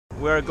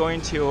we're going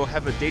to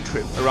have a day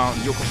trip around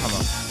Yokohama.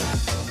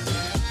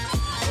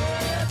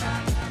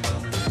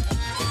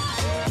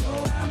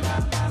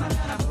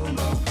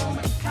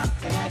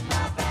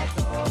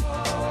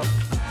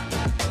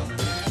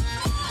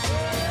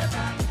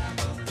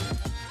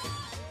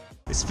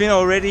 It's been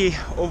already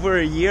over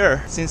a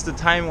year since the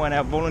time when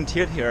I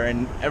volunteered here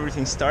and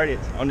everything started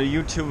on the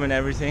YouTube and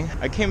everything.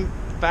 I came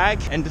back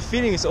and the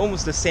feeling is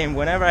almost the same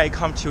whenever I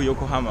come to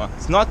Yokohama.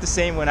 It's not the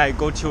same when I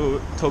go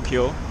to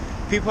Tokyo.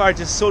 People are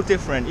just so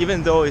different,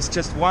 even though it's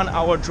just 1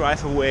 hour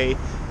drive away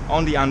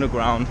on the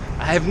underground.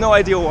 I have no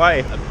idea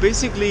why.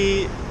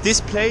 Basically, this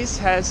place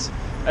has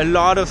a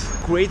lot of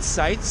great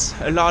sights,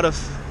 a lot of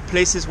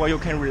places where you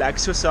can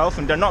relax yourself,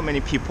 and there are not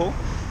many people,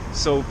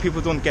 so people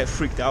don't get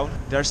freaked out.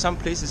 There are some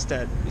places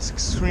that is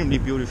extremely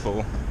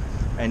beautiful,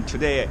 and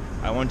today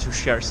I want to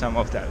share some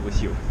of that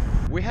with you.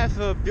 We have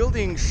a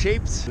building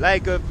shaped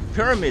like a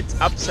pyramid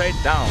upside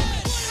down.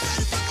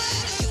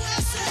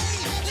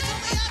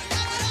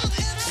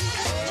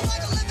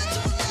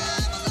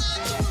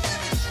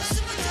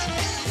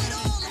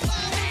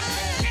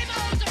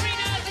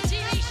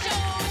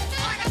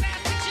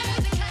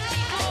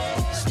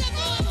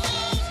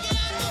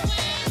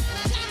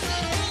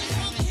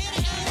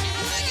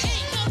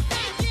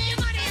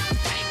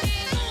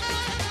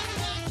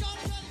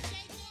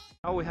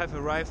 Now we have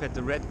arrived at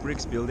the red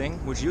bricks building,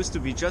 which used to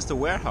be just a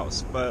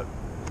warehouse, but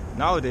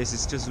nowadays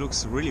it just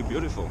looks really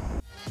beautiful.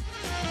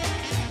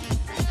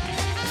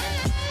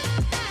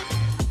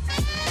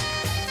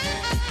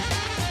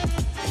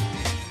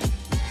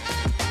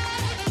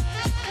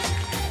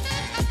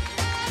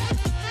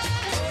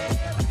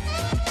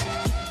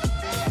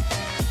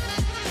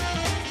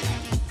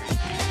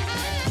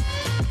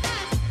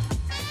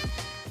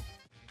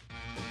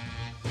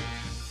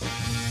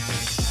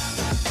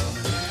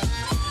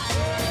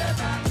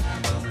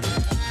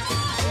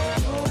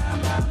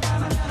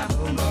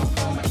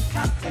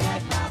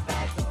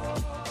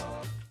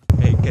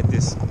 Get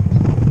this.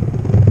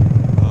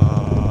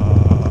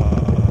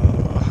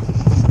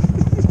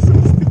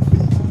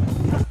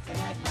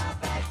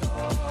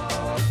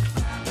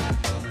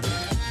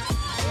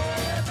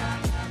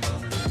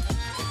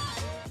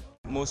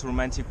 Most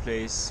romantic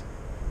place,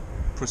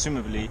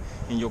 presumably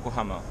in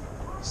Yokohama.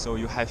 So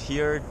you have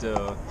here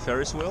the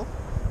Ferris wheel,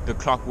 the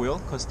clock wheel,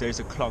 because there's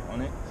a clock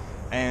on it,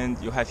 and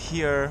you have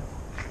here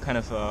kind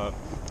of a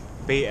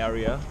bay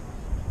area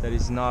that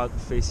is not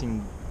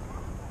facing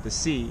the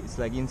sea, it's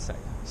like inside.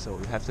 So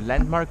you have the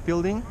landmark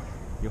building,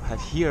 you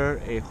have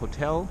here a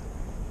hotel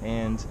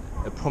and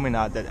a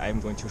promenade that I'm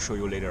going to show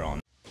you later on.